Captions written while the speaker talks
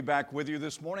Back with you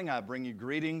this morning. I bring you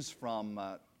greetings from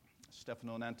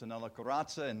Stefano and Antonella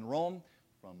Corazza in Rome,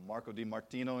 from Marco Di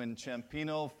Martino in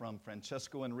Ciampino, from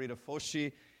Francesco and Rita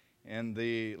Fosci in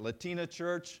the Latina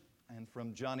Church, and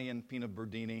from Johnny and Pina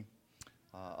Berdini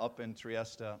up in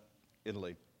Trieste,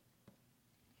 Italy.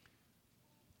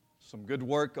 Some good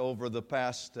work over the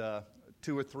past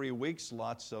 2 or 3 weeks.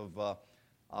 Lots of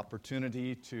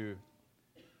opportunity to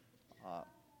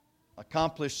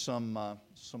accomplish some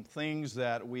things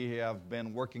that we have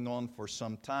been working on for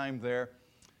some time there.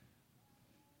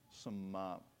 Some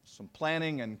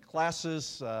planning and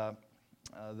classes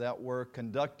that were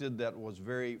conducted that was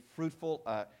very fruitful.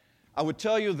 I would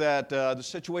tell you that the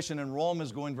situation in Rome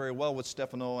is going very well with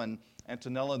Stefano and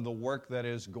Antonella and the work that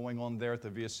is going on there at the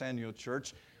Via Sannio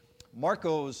Church.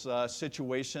 Marco's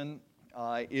situation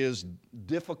is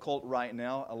difficult right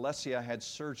now. Alessia had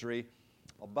surgery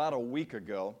about a week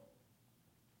ago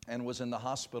and was in the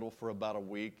hospital for about a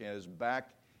week and is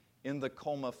back in the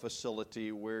coma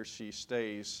facility where she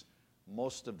stays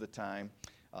most of the time.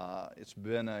 It's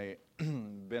been a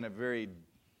very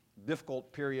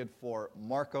difficult period for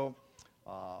Marco,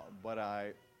 but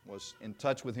I was in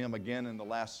touch with him again in the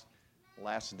last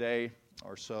day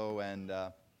or so, and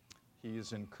he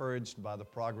is encouraged by the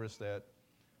progress that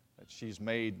she's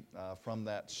made from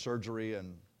that surgery,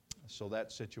 and so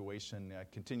that situation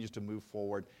continues to move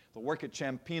forward. The work at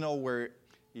Ciampino, where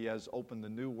he has opened the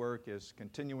new work, is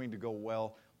continuing to go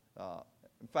well.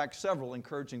 In fact, several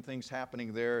encouraging things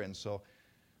happening there, and so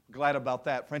glad about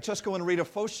that. Francesco and Rita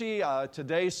Fosci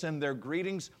today send their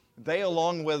greetings. They,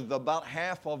 along with about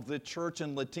half of the church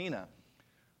in Latina,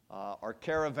 are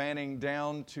caravanning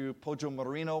down to Poggio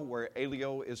Marino, where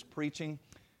Elio is preaching,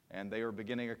 and they are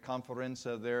beginning a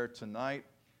conferenza there tonight.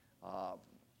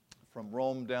 From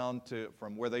Rome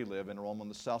from where they live in Rome, on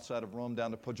the south side of Rome,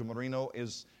 down to Poggio Marino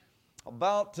is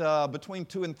about between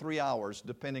 2 and 3 hours,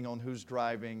 depending on who's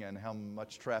driving and how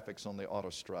much traffic's on the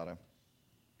autostrada.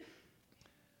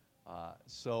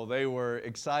 So they were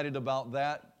excited about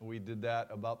that. We did that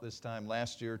about this time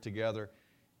last year together,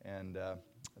 and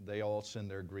they all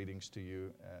send their greetings to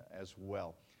you as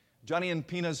well. Johnny and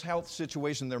Pina's health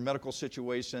situation, their medical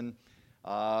situation,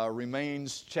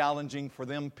 remains challenging for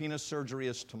them. Pina's surgery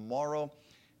is tomorrow,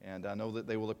 and I know that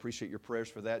they will appreciate your prayers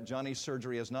for that. Johnny's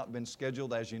surgery has not been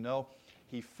scheduled, as you know.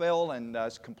 He fell and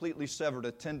has completely severed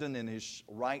a tendon in his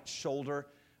right shoulder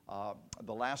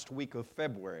the last week of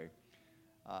February.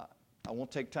 I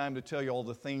won't take time to tell you all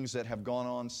the things that have gone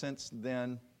on since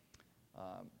then.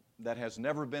 That has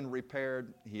never been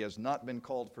repaired. He has not been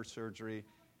called for surgery.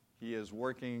 He has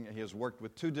worked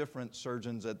with 2 different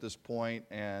surgeons at this point,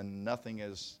 and nothing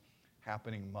is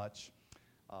happening much.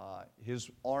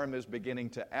 His arm is beginning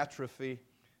to atrophy.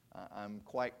 I'm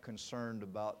quite concerned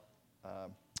about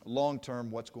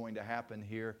long-term what's going to happen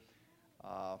here.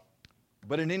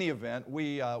 But in any event,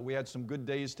 we had some good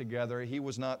days together. He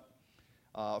was not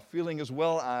feeling as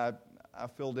well. I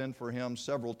filled in for him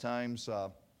several times,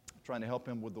 trying to help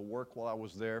him with the work while I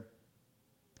was there.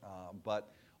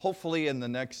 But hopefully in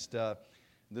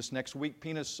this next week,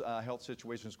 Pina's health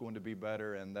situation is going to be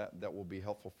better, and that will be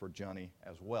helpful for Johnny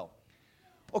as well.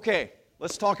 Okay,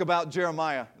 let's talk about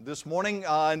Jeremiah this morning.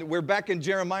 We're back in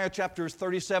Jeremiah chapters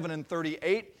 37 and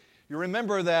 38. You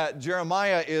remember that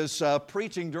Jeremiah is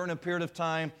preaching during a period of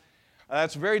time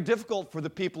that's very difficult for the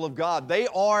people of God. They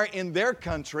are in their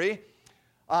country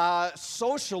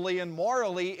socially and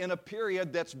morally in a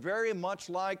period that's very much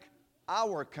like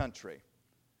our country.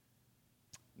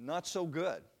 Not so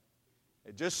good.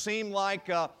 It just seemed like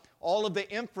all of the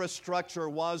infrastructure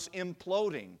was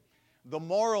imploding. The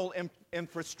moral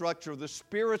infrastructure, the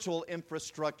spiritual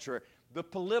infrastructure, the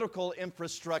political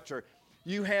infrastructure.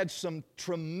 You had some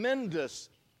tremendous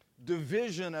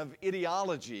division of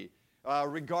ideology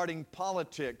regarding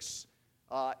politics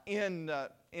in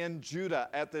Judah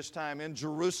at this time, in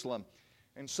Jerusalem.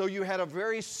 And so you had a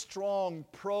very strong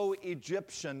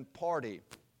pro-Egyptian party.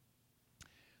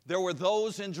 There were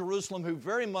those in Jerusalem who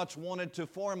very much wanted to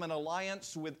form an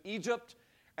alliance with Egypt,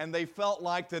 and they felt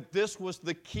like that this was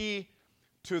the key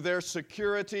to their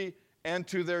security and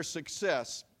to their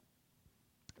success.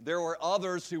 There were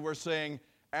others who were saying,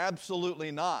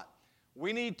 absolutely not.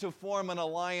 We need to form an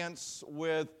alliance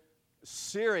with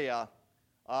Syria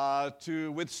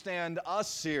to withstand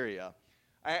Assyria.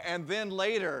 And then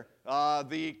later,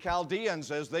 the Chaldeans,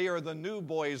 as they are the new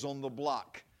boys on the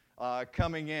block,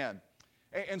 coming in.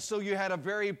 And so you had a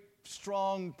very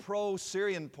strong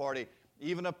pro-Syrian party,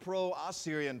 even a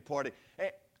pro-Assyrian party.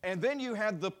 And then you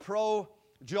had the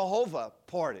pro-Jehovah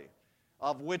party,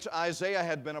 of which Isaiah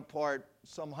had been a part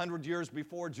some 100 years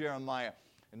before Jeremiah.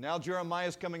 And now Jeremiah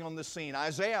is coming on the scene.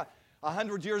 Isaiah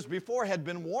 100 years before, had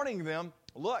been warning them,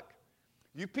 look,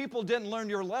 you people didn't learn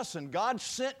your lesson. God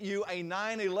sent you a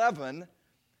 9/11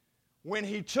 when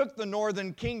He took the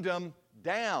northern kingdom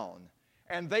down,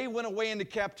 and they went away into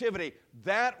captivity.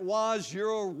 That was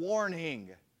your warning,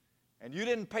 and you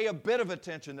didn't pay a bit of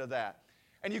attention to that.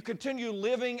 And you continue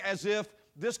living as if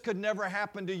this could never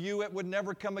happen to you. It would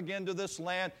never come again to this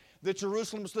land. That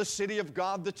Jerusalem's the city of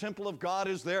God. The temple of God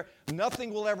is there.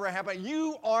 Nothing will ever happen.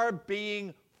 You are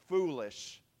being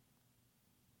foolish.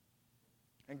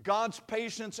 And God's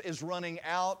patience is running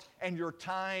out, and your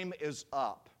time is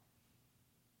up.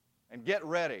 And get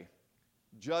ready.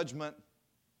 Judgment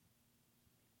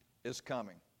is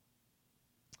coming.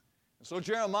 And so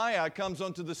Jeremiah comes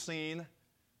onto the scene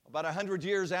about 100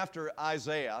 years after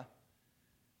Isaiah.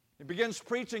 He begins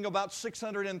preaching about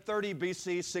 630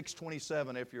 BC,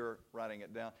 627 if you're writing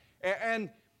it down. And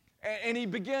he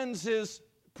begins his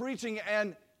preaching,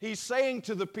 and he's saying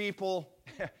to the people,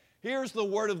 here's the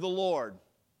word of the Lord.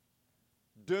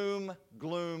 Doom,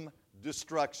 gloom,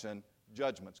 destruction,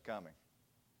 judgment's coming.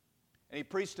 And he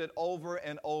preached it over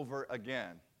and over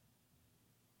again.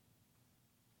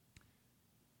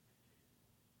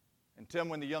 And Tim,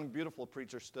 when the young, beautiful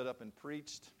preacher stood up and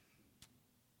preached,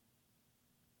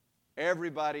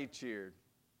 everybody cheered.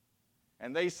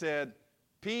 And they said,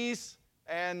 peace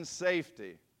and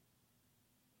safety.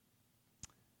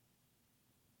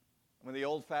 When the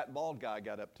old, fat, bald guy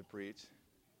got up to preach,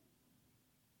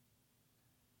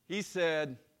 he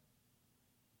said,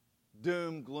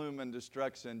 doom, gloom, and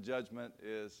destruction, judgment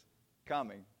is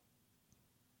coming.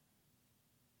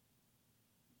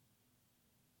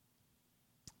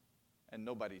 And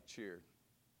nobody cheered.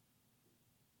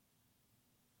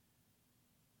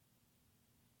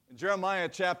 In Jeremiah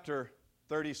chapter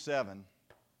 37,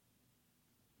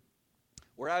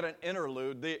 we're at an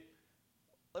interlude.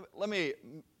 Let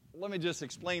me just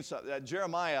explain something.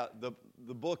 Jeremiah, the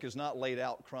book is not laid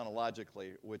out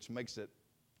chronologically, which makes it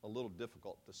a little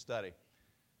difficult to study.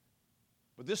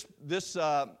 But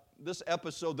this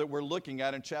episode that we're looking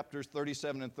at in chapters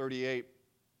 37 and 38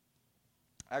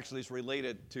 actually is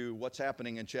related to what's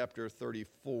happening in chapter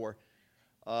 34.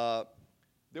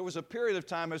 There was a period of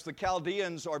time as the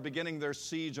Chaldeans are beginning their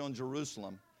siege on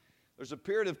Jerusalem. There's a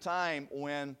period of time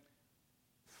when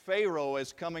Pharaoh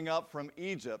is coming up from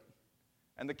Egypt,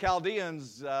 and the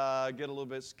Chaldeans get a little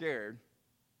bit scared,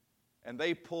 and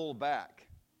they pull back.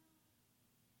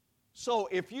 So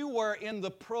if you were in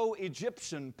the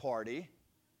pro-Egyptian party,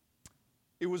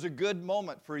 it was a good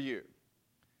moment for you.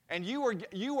 And you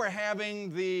were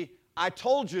having the I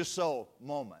told you so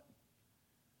moment.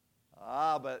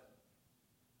 But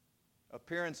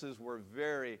appearances were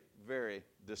very, very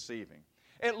deceiving.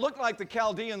 It looked like the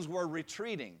Chaldeans were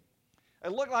retreating.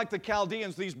 It looked like the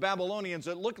Chaldeans, these Babylonians,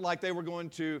 it looked like they were going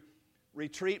to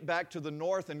retreat back to the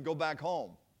north and go back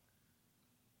home.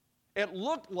 It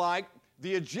looked like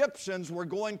the Egyptians were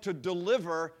going to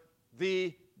deliver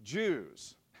the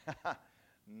Jews.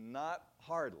 Not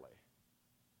hardly.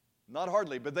 Not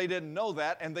hardly, but they didn't know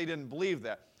that and they didn't believe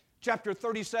that. Chapter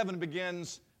 37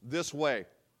 begins this way.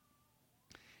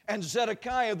 And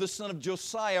Zedekiah, the son of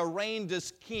Josiah, reigned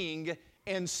as king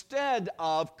instead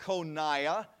of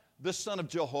Coniah, the son of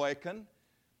Jehoiakim,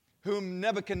 whom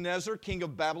Nebuchadnezzar, king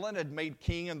of Babylon, had made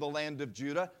king in the land of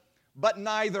Judah. But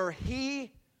neither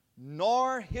he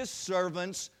nor his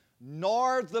servants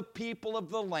nor the people of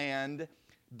the land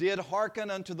did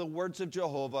hearken unto the words of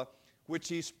Jehovah, which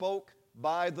he spoke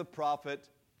by the prophet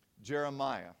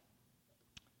Jeremiah.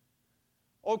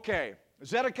 Okay,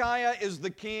 Zedekiah is the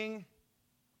king.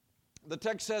 The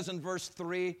text says in verse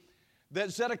 3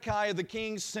 that Zedekiah the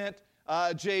king sent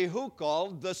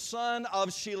Jehukal, the son of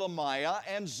Shelemiah,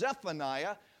 and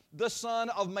Zephaniah, the son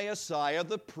of Maaseiah,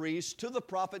 the priest, to the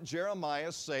prophet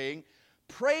Jeremiah, saying,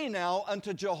 Pray now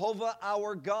unto Jehovah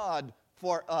our God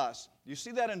for us. You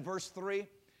see that in verse 3? I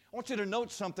want you to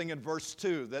note something in verse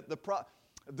 2 that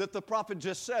the prophet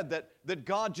just said, that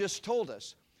God just told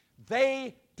us.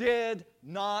 They did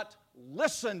not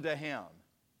listen to him.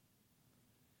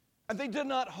 And they did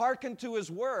not hearken to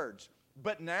his words.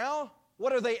 But now,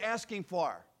 what are they asking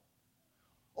for?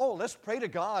 Oh, let's pray to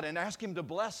God and ask him to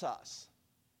bless us.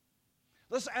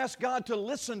 Let's ask God to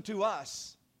listen to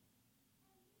us.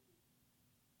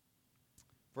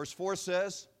 Verse 4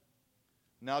 says,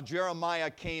 Now Jeremiah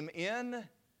came in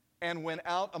and went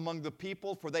out among the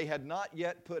people, for they had not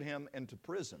yet put him into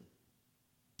prison.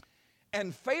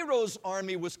 And Pharaoh's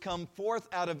army was come forth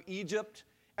out of Egypt,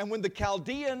 and when the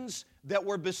Chaldeans that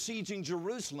were besieging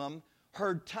Jerusalem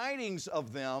heard tidings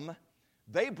of them,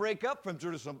 they break up from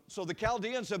Jerusalem. So the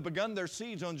Chaldeans have begun their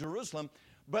siege on Jerusalem,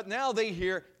 but now they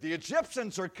hear the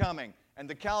Egyptians are coming, And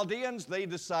the Chaldeans, they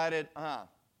decided,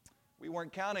 we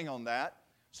weren't counting on that.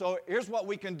 So here's what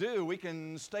we can do. We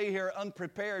can stay here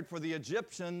unprepared for the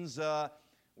Egyptians.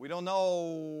 We don't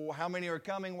know how many are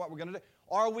coming, what we're going to do.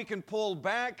 Or we can pull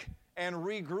back and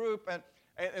regroup.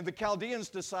 And the Chaldeans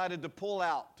decided to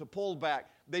pull back.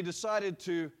 They decided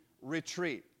to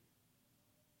retreat.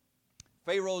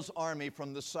 Pharaoh's army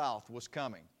from the south was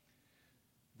coming.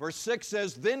 Verse 6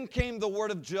 says, Then came the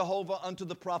word of Jehovah unto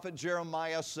the prophet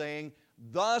Jeremiah, saying,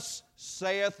 Thus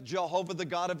saith Jehovah the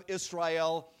God of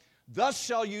Israel, Thus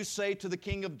shall you say to the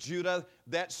king of Judah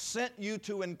that sent you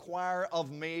to inquire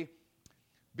of me,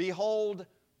 Behold,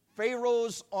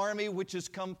 Pharaoh's army which is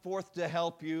come forth to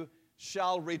help you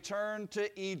shall return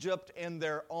to Egypt in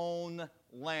their own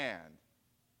land.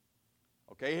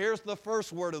 Okay, here's the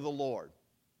first word of the Lord.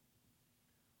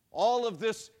 All of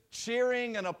this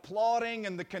cheering and applauding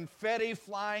and the confetti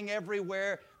flying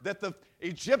everywhere that the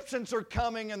Egyptians are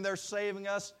coming and they're saving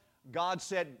us, God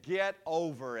said, get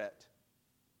over it.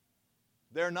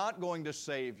 They're not going to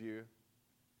save you,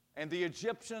 and the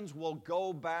Egyptians will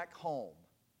go back home.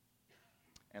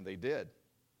 And they did.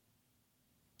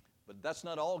 But that's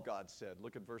not all God said.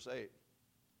 Look at verse 8.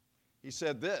 He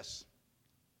said this,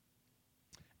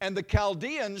 And the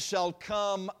Chaldeans shall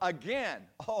come again.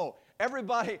 Oh,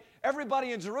 everybody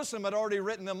in Jerusalem had already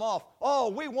written them off. Oh,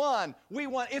 we won.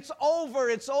 It's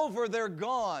over, they're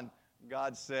gone.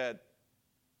 God said,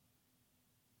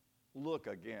 look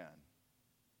again.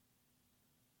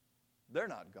 They're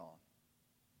not gone.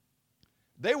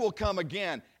 They will come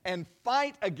again and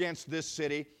fight against this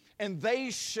city, and they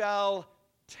shall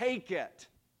take it.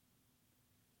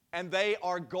 And they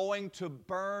are going to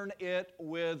burn it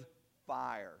with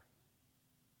fire.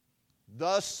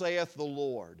 Thus saith the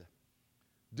Lord,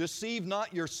 Deceive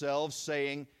not yourselves,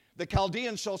 saying, The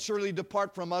Chaldeans shall surely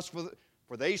depart from us,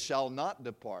 for they shall not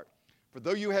depart. For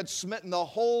though you had smitten the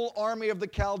whole army of the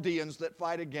Chaldeans that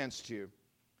fight against you,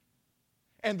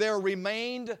 and there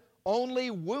remained only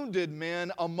wounded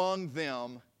men among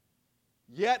them,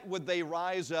 yet would they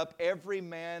rise up every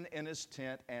man in his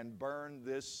tent and burn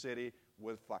this city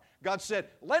with fire. God said,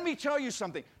 let me tell you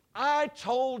something. I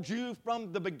told you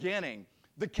from the beginning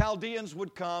the Chaldeans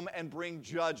would come and bring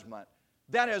judgment.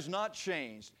 That has not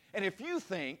changed. And if you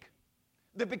think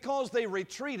that because they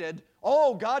retreated,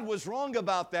 oh, God was wrong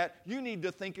about that, you need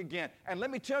to think again. And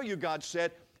let me tell you, God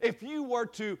said, if you were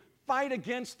to fight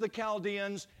against the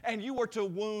Chaldeans and you were to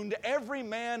wound every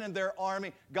man in their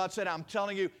army, God said, I'm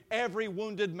telling you, every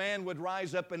wounded man would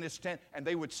rise up in his tent and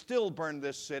they would still burn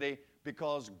this city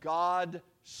because God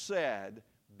said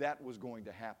that was going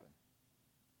to happen.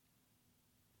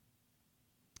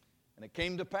 And it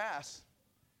came to pass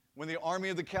when the army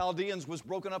of the Chaldeans was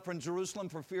broken up from Jerusalem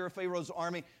for fear of Pharaoh's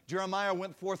army, Jeremiah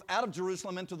went forth out of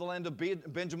Jerusalem into the land of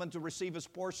Benjamin to receive his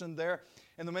portion there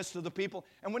in the midst of the people.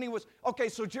 And when he was,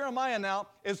 so Jeremiah now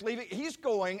is leaving. He's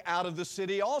going out of the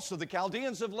city also. The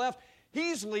Chaldeans have left.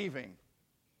 He's leaving.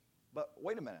 But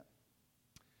wait a minute.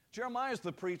 Jeremiah is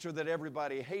the preacher that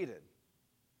everybody hated.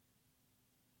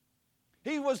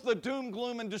 He was the doom,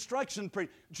 gloom, and destruction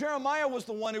preacher. Jeremiah was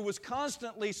the one who was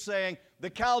constantly saying, the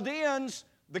Chaldeans,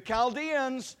 the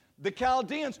Chaldeans, the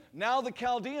Chaldeans. Now the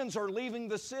Chaldeans are leaving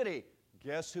the city.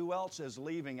 Guess who else is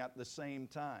leaving at the same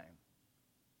time?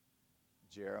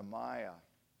 Jeremiah.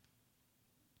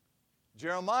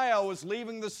 Jeremiah was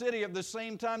leaving the city at the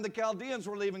same time the Chaldeans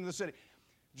were leaving the city.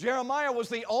 Jeremiah was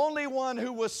the only one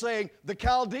who was saying, the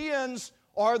Chaldeans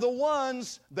are the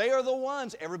ones, they are the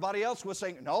ones. Everybody else was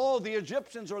saying, no, the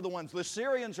Egyptians are the ones, the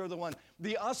Syrians are the ones,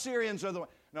 the Assyrians are the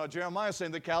ones. No, Jeremiah is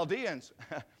saying the Chaldeans,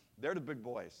 they're the big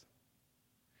boys.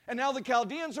 And now the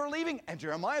Chaldeans are leaving, and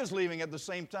Jeremiah is leaving at the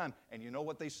same time. And you know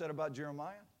what they said about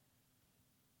Jeremiah?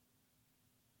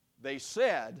 They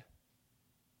said,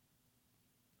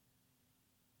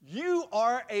 you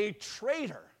are a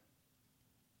traitor.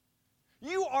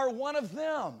 You are one of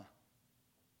them.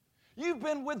 You've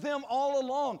been with them all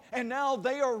along, and now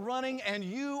they are running, and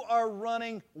you are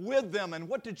running with them. And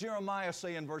what did Jeremiah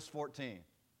say in verse 14?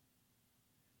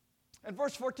 In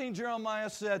verse 14, Jeremiah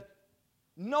said,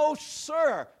 no,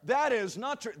 sir, that is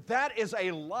not true. That is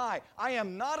a lie. I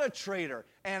am not a traitor,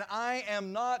 and I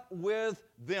am not with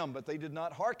them. But they did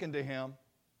not hearken to him.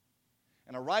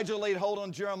 And Ahijah laid hold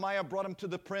on Jeremiah, brought him to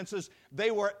the princes. They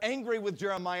were angry with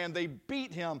Jeremiah, and they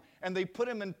beat him, and they put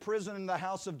him in prison in the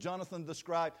house of Jonathan the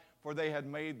scribe, for they had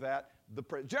made that the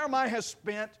prison. Jeremiah has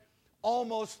spent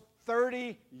almost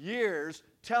 30 years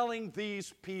telling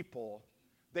these people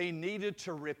they needed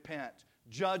to repent.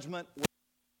 Judgment.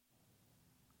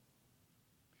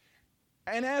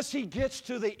 And as he gets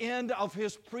to the end of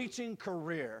his preaching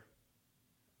career,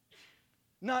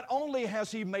 Not only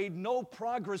has he made no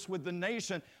progress with the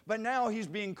nation, but now he's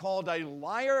being called a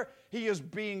liar. He is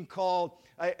being called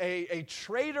a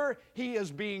traitor. He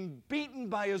is being beaten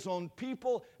by his own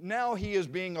people. Now he is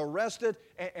being arrested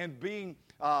and being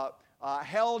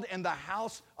held in the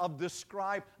house of the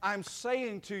scribe. I'm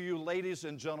saying to you, ladies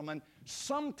and gentlemen,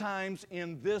 sometimes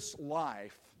in this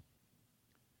life,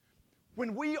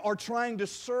 when we are trying to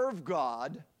serve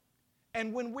God,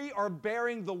 and when we are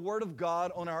bearing the Word of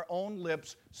God on our own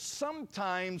lips,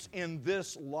 sometimes in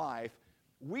this life,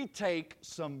 we take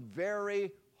some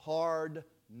very hard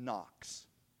knocks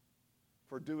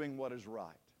for doing what is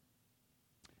right.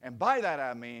 And by that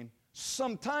I mean,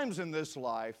 sometimes in this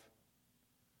life,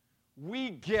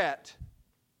 we get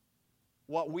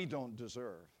what we don't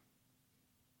deserve.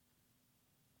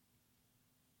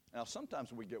 Now,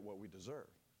 sometimes we get what we deserve.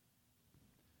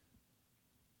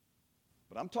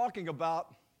 But I'm talking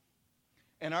about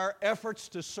in our efforts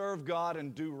to serve God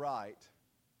and do right,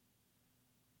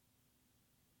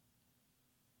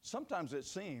 sometimes it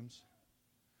seems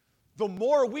the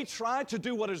more we try to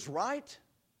do what is right,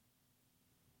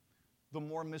 the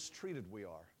more mistreated we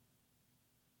are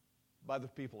by the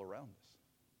people around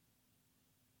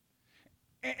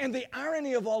us. And the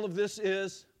irony of all of this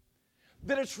is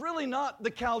that it's really not the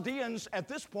Chaldeans at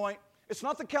this point. It's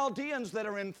not the Chaldeans that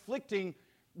are inflicting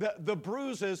the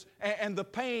bruises and the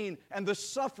pain and the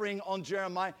suffering on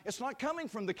Jeremiah. It's not coming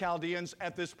from the Chaldeans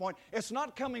at this point. It's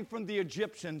not coming from the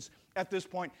Egyptians at this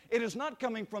point. It is not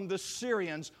coming from the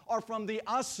Syrians or from the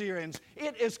Assyrians.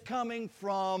 It is coming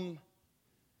from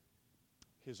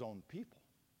his own people.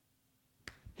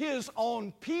 His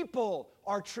own people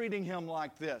are treating him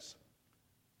like this.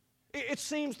 It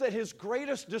seems that his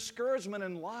greatest discouragement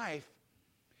in life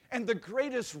and the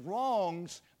greatest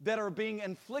wrongs that are being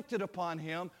inflicted upon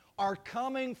him are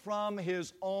coming from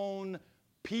his own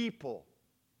people.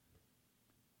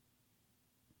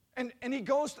 And he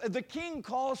goes, the king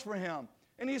calls for him,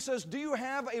 and he says, "Do you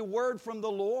have a word from the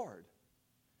Lord?"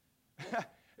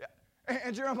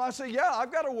 And Jeremiah said, "Yeah,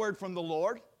 I've got a word from the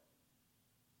Lord."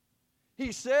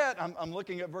 He said, I'm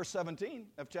looking at verse 17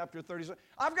 of chapter 37.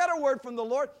 "I've got a word from the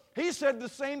Lord." He said the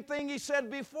same thing he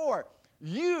said before.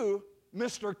 "You,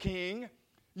 Mr. King,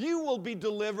 you will be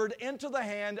delivered into the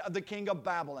hand of the king of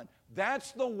Babylon."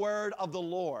 That's the word of the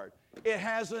Lord. It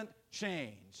hasn't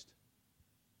changed.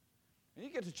 And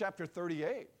you get to chapter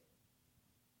 38.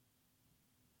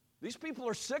 These people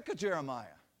are sick of Jeremiah.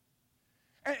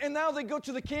 And now they go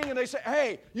to the king and they say,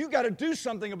 "Hey, you got to do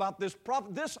something about this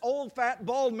prophet. This old, fat,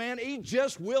 bald man, he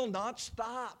just will not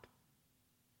stop.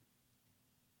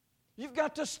 You've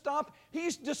got to stop.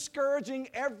 He's discouraging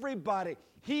everybody.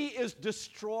 He is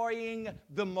destroying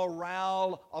the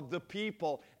morale of the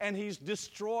people, and he's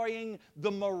destroying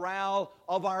the morale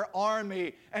of our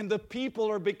army. And the people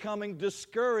are becoming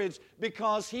discouraged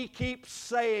because he keeps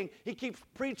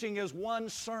preaching his one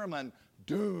sermon: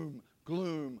 doom,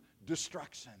 gloom,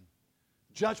 destruction.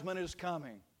 Judgment is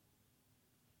coming.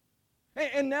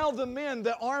 And now the men,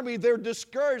 the army, they're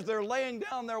discouraged. They're laying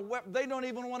down their weapons. They don't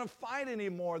even want to fight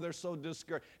anymore. They're so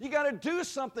discouraged. You got to do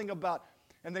something about it.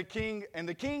 And the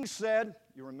king said,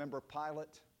 you remember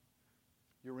Pilate?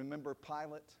 You remember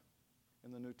Pilate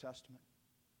in the New Testament?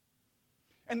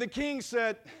 And the king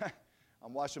said,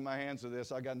 "I'm washing my hands of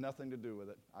this. I got nothing to do with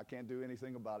it. I can't do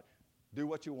anything about it. Do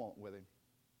what you want with him."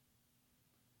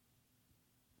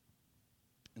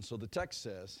 And so the text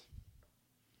says,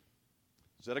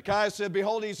 Zedekiah said,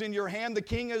 "Behold, he's in your hand. The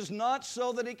king is not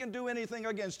so that he can do anything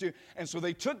against you." And so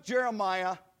they took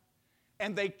Jeremiah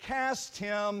and they cast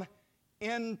him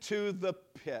into the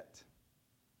pit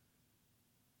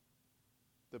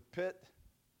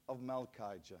of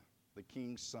Malchijah, the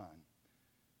king's son,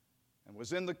 and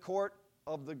was in the court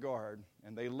of the guard,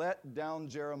 and they let down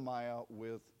Jeremiah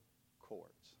with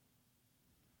cords.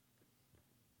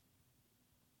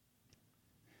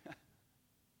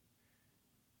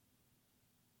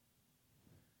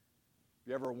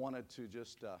 You ever wanted to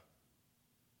just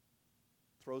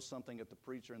throw something at the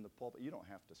preacher in the pulpit? You don't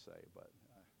have to say, but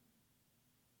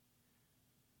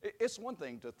it's one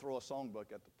thing to throw a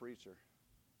songbook at the preacher.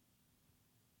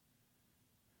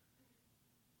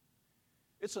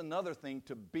 It's another thing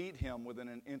to beat him within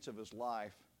an inch of his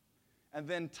life and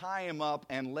then tie him up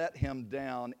and let him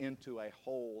down into a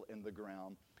hole in the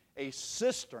ground, a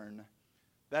cistern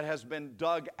that has been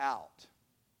dug out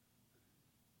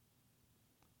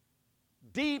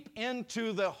deep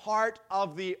into the heart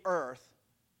of the earth,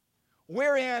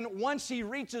 wherein once he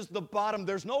reaches the bottom,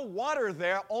 there's no water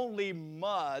there, only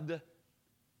mud,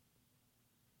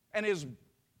 and his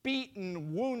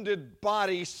beaten, wounded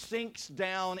body sinks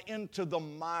down into the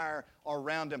mire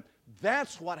around him.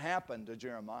 That's what happened to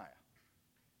Jeremiah.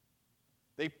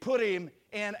 They put him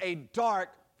in a dark,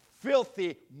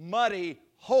 filthy, muddy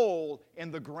hole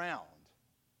in the ground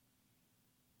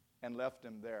and left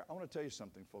him there. I want to tell you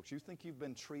something, folks. You think you've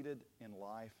been treated in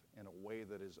life in a way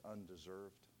that is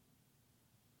undeserved?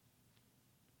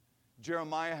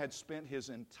 Jeremiah had spent his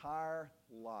entire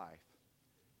life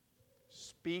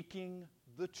speaking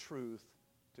the truth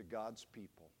to God's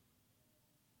people.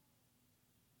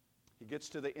 He gets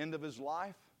to the end of his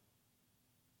life.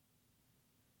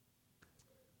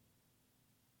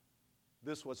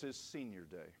 This was his senior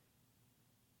day.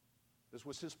 This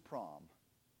was his prom.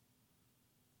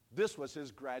 This was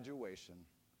his graduation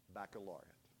baccalaureate.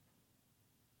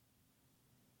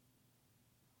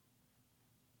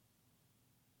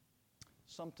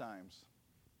 Sometimes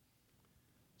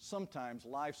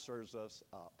life serves us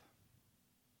up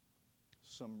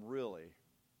some really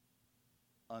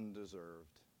undeserved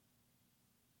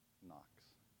knocks.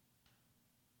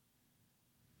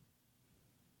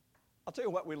 I'll tell you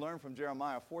what we learned from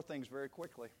Jeremiah, 4 things very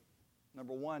quickly.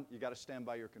 Number 1, you got to stand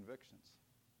by your convictions.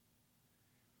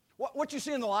 What you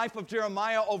see in the life of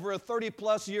Jeremiah over a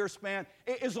 30-plus year span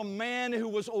is a man who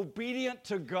was obedient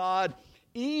to God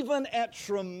even at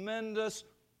tremendous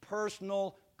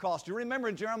personal cost. You remember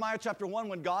in Jeremiah chapter 1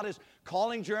 when God is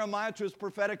calling Jeremiah to his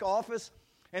prophetic office,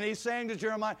 and he's saying to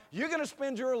Jeremiah, you're going to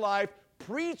spend your life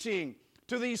preaching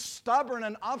to these stubborn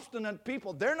and obstinate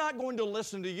people. They're not going to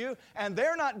listen to you, and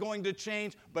they're not going to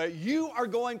change, but you are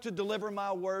going to deliver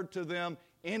my word to them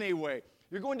anyway.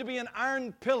 You're going to be an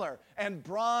iron pillar and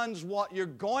bronze wall. You're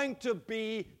going to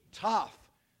be tough.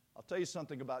 I'll tell you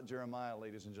something about Jeremiah,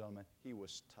 ladies and gentlemen. He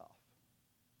was tough.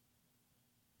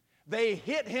 They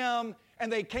hit him,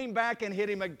 and they came back and hit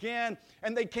him again,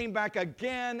 and they came back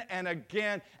again and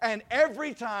again. And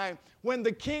every time when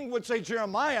the king would say,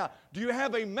 Jeremiah, do you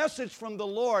have a message from the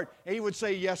Lord? And he would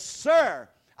say, yes, sir.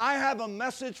 I have a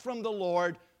message from the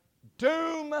Lord.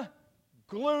 Doom,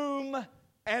 gloom,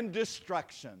 and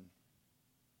destruction.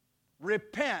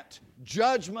 Repent.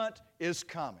 Judgment is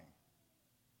coming.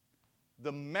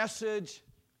 The message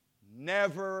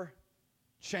never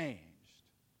changed.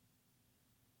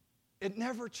 It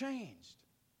never changed.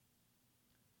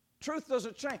 Truth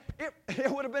doesn't change.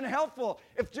 It would have been helpful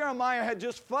if Jeremiah had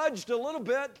just fudged a little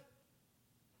bit.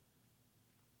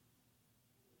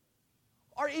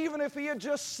 Or even if he had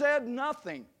just said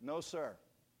nothing. No, sir.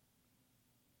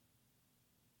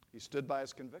 He stood by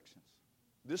his convictions.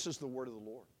 This is the word of the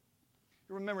Lord.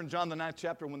 You remember in John the 9th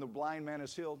chapter when the blind man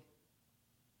is healed?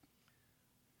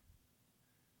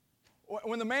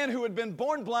 When the man who had been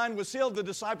born blind was healed, the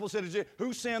disciples said to Jesus,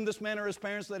 who sinned, this man or his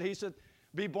parents, that he should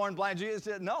be born blind? Jesus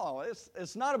said, no,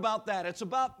 it's not about that. It's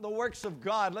about the works of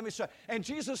God. Let me show you. And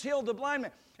Jesus healed the blind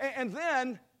man.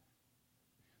 And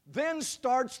then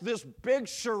starts this big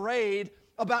charade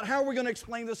about how we're going to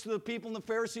explain this to the people. And the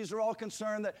Pharisees are all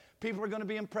concerned that people are going to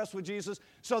be impressed with Jesus.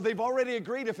 So they've already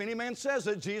agreed if any man says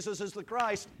that Jesus is the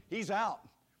Christ, he's out.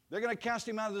 They're going to cast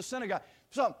him out of the synagogue.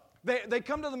 So they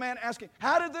come to the man asking,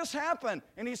 how did this happen?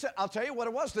 And he said, I'll tell you what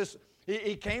it was.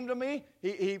 He came to me,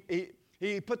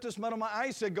 he put this mud on my eye,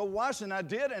 he said, go wash, and I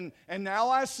did, and now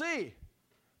I see.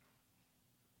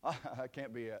 That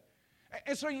can't be it.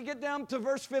 And so you get down to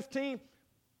verse 15,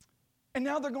 and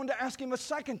now they're going to ask him a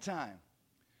second time.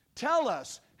 Tell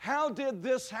us, how did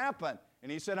this happen?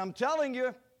 And he said, I'm telling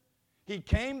you, he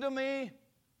came to me,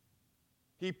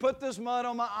 he put this mud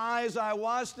on my eyes, I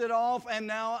washed it off, and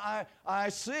now I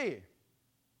see.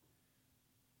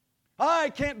 Oh,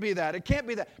 it can't be that. It can't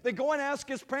be that. They go and ask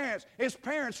his parents. His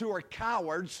parents, who are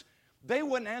cowards, they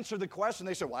wouldn't answer the question.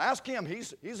 They said, well, ask him.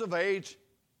 He's of age.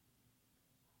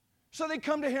 So they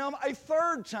come to him a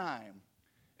third time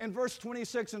in verse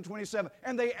 26 and 27,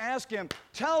 and they ask him,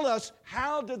 tell us,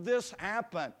 how did this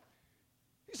happen?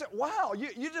 He said, wow,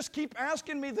 you just keep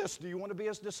asking me this. Do you want to be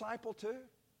his disciple too?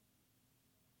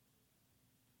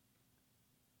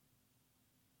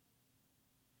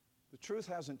 The truth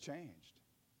hasn't changed.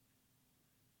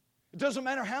 It doesn't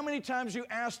matter how many times you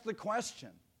ask the question.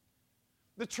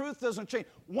 The truth doesn't change.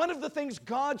 One of the things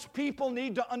God's people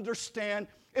need to understand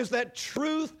is that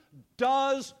truth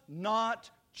does not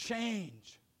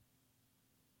change.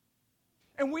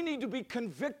 And we need to be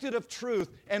convicted of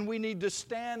truth, and we need to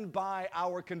stand by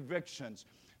our convictions.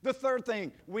 The third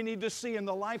thing we need to see in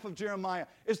the life of Jeremiah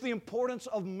is the importance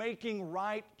of making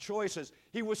right choices.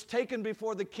 He was taken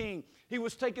before the king. He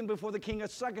was taken before the king a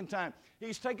second time.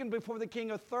 He's taken before the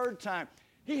king a third time.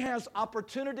 He has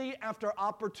opportunity after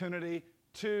opportunity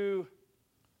to,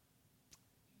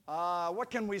 what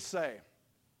can we say?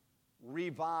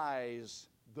 Revise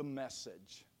the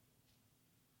message.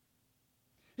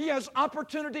 He has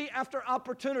opportunity after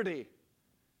opportunity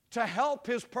to help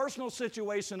his personal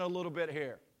situation a little bit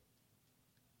here.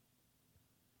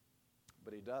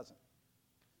 But he doesn't.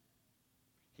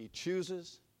 He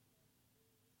chooses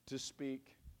to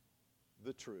speak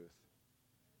the truth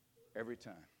every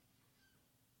time.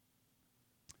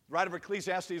 The writer of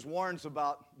Ecclesiastes warns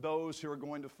about those who are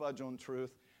going to fudge on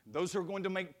truth, those who are going to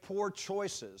make poor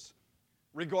choices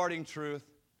regarding truth.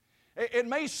 It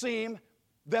may seem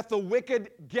that the wicked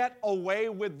get away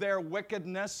with their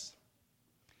wickedness,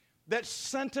 that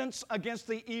sentence against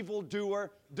the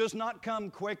evildoer does not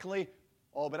come quickly.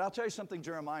 Oh, but I'll tell you something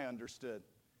Jeremiah understood.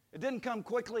 It didn't come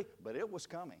quickly, but it was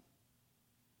coming.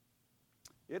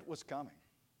 It was coming.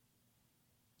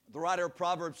 The writer of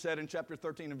Proverbs said in chapter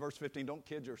 13 and verse 15, don't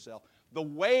kid yourself, the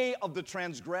way of the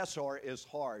transgressor is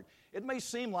hard. It may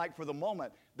seem like for the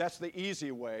moment that's the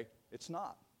easy way. It's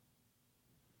not.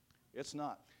 It's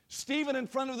not. Stephen, in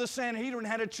front of the Sanhedrin,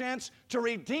 had a chance to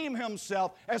redeem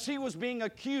himself as he was being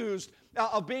accused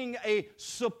of being a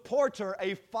supporter,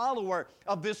 a follower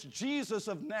of this Jesus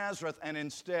of Nazareth, and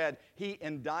instead he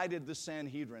indicted the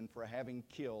Sanhedrin for having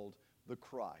killed the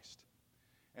Christ.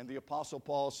 And the Apostle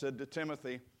Paul said to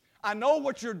Timothy, I know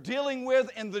what you're dealing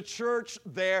with in the church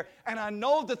there, and I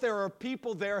know that there are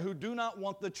people there who do not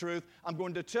want the truth. I'm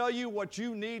going to tell you what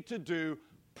you need to do.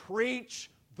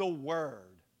 Preach the word.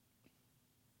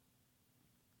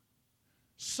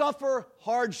 Suffer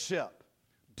hardship.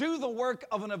 Do the work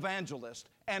of an evangelist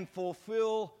and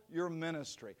fulfill your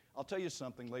ministry. I'll tell you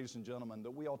something, ladies and gentlemen,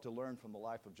 that we ought to learn from the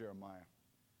life of Jeremiah.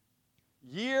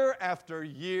 Year after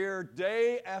year,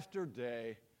 day after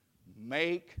day,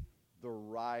 make the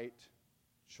right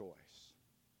choice.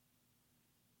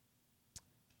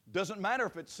 Doesn't matter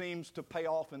if it seems to pay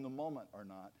off in the moment or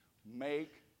not.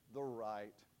 Make the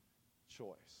right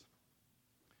choice.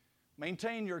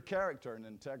 Maintain your character and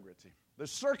integrity. The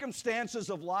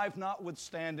circumstances of life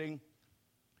notwithstanding,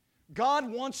 God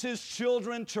wants His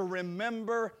children to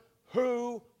remember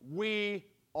who we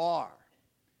are.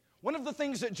 One of the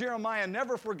things that Jeremiah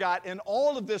never forgot in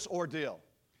all of this ordeal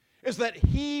is that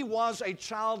he was a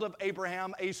child of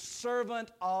Abraham, a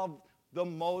servant of the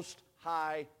Most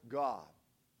High God.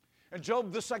 In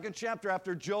Job, the second chapter,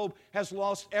 after Job has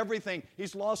lost everything,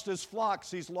 he's lost his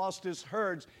flocks, he's lost his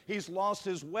herds, he's lost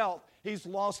his wealth, he's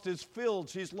lost his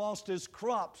fields, he's lost his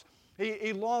crops,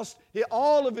 he lost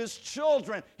all of his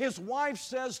children. His wife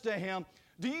says to him,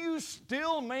 do you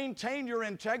still maintain your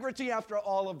integrity after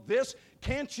all of this?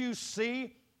 Can't you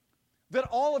see that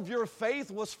all of your faith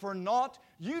was for naught?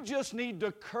 You just need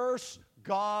to curse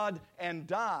God and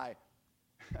die.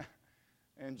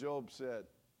 And Job said,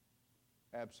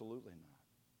 absolutely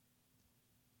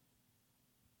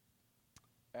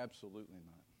not. Absolutely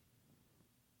not.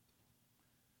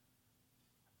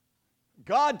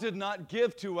 God did not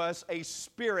give to us a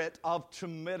spirit of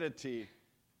timidity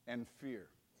and fear.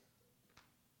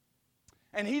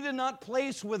 And He did not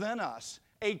place within us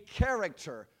a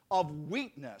character of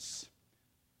weakness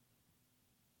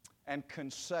and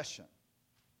concession.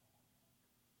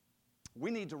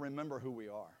 We need to remember who we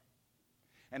are.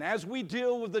 And as we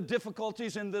deal with the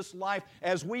difficulties in this life,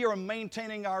 as we are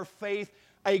maintaining our faith,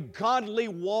 a godly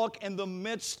walk in the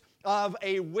midst of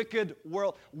a wicked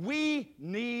world, we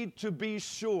need to be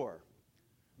sure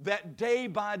that day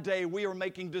by day we are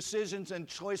making decisions and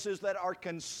choices that are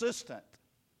consistent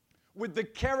with the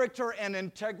character and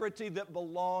integrity that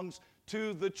belongs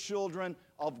to the children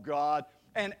of God.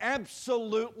 And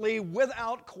absolutely,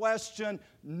 without question,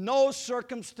 no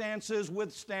circumstances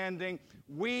withstanding,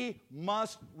 we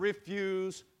must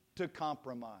refuse to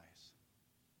compromise.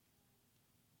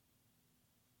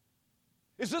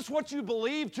 Is this what you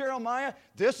believe, Jeremiah?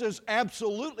 This is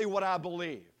absolutely what I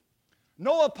believe.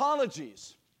 No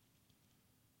apologies.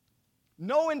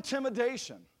 No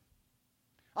intimidation.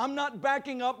 I'm not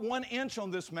backing up 1 inch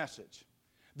on this message.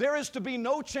 There is to be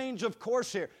no change of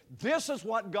course here. This is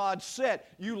what God said.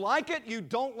 You like it, you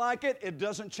don't like it, it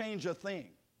doesn't change a thing.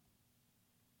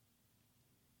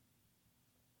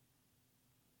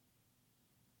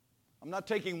 I'm not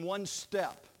taking one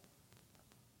step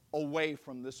away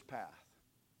from this path.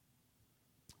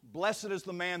 Blessed is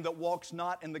the man that walks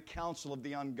not in the counsel of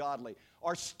the ungodly,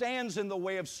 or stands in the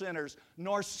way of sinners,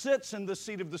 nor sits in the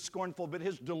seat of the scornful, but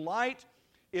his delight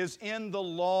is in the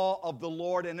law of the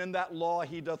Lord, and in that law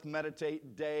he doth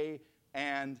meditate day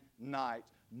and night.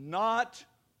 Not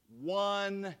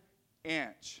 1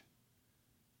 inch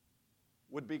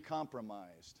would be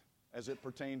compromised as it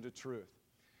pertained to truth.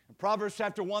 In Proverbs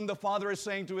chapter 1, the father is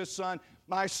saying to his son,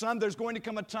 my son, there's going to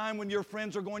come a time when your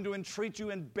friends are going to entreat you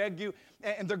and beg you,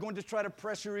 and they're going to try to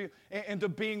pressure you into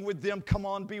being with them. Come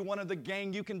on, be one of the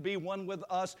gang. You can be one with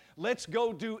us. Let's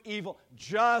go do evil.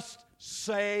 Just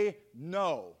say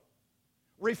no.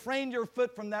 Refrain your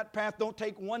foot from that path. Don't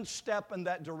take one step in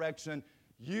that direction.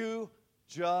 You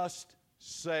just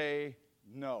say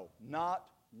no. Not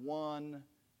one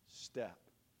step.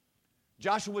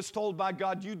 Joshua was told by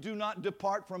God, you do not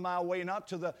depart from my way, not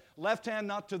to the left hand,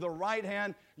 not to the right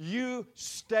hand. You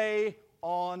stay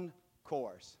on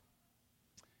course.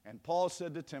 And Paul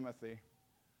said to Timothy,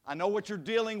 I know what you're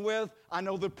dealing with. I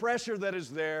know the pressure that is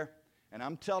there. And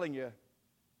I'm telling you,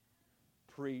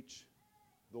 preach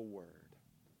the word.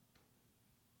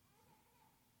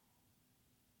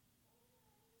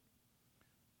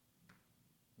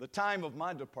 The time of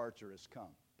my departure has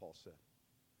come, Paul said.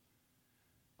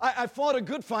 I fought a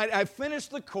good fight. I finished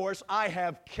the course. I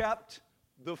have kept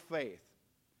the faith.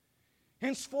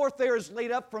 Henceforth there is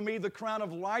laid up for me the crown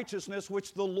of righteousness,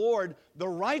 which the Lord, the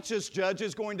righteous judge,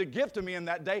 is going to give to me in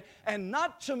that day, and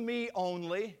not to me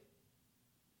only,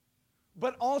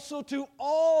 but also to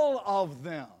all of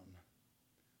them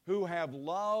who have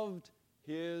loved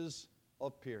his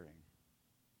appearing.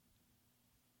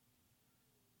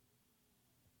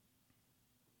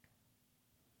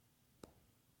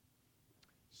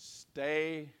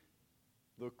 Stay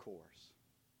the course.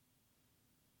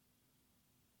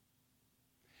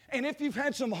 And if you've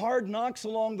had some hard knocks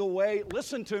along the way,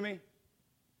 listen to me.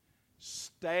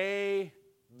 Stay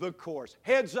the course.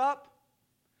 Heads up,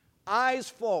 eyes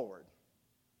forward.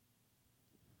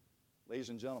 Ladies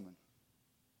and gentlemen,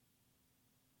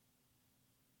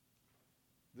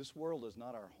 this world is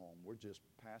not our home. We're just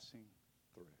passing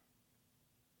through.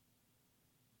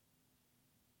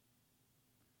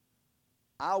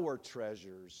 Our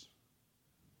treasures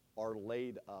are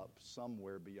laid up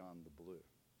somewhere beyond the blue.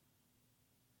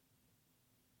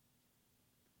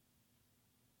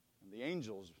 And the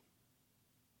angels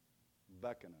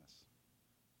beckon us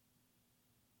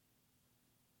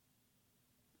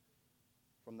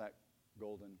from that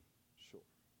golden shore.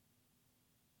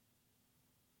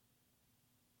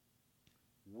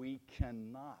 We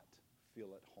cannot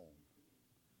feel at home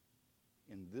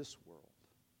in this world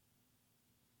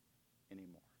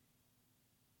anymore.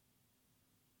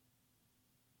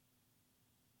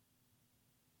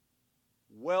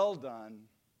 Well done,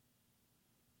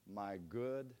 my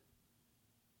good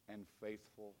and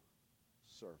faithful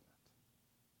servant.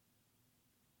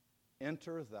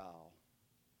 Enter thou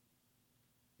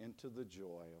into the joy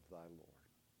of thy Lord.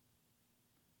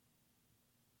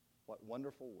 What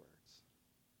wonderful words.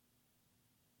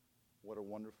 What a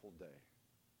wonderful day.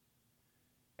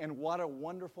 And what a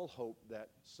wonderful hope that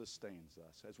sustains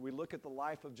us. As we look at the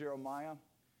life of Jeremiah,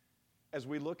 as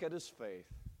we look at his faith,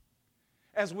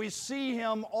 as we see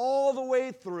him all the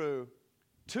way through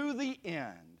to the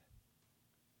end,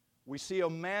 we see a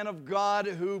man of God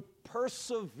who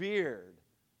persevered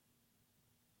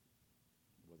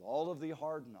with all of the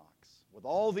hard knocks, with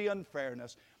all the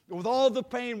unfairness, with all the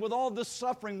pain, with all the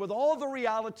suffering, with all the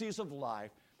realities of life.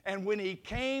 And when he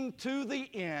came to the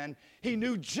end, he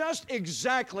knew just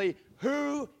exactly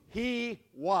who he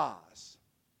was.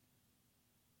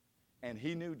 And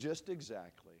he knew just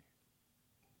exactly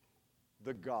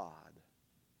the God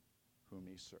whom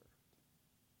he served.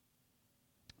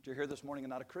 If you're here this morning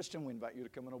and not a Christian, we invite you to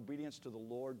come in obedience to the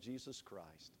Lord Jesus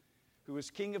Christ, who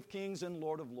is King of kings and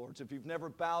Lord of lords. If you've never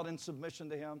bowed in submission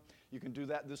to him, you can do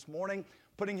that this morning,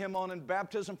 putting him on in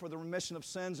baptism for the remission of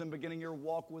sins and beginning your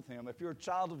walk with him. If you're a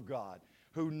child of God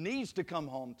who needs to come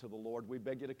home to the Lord, we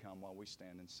beg you to come while we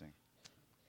stand and sing.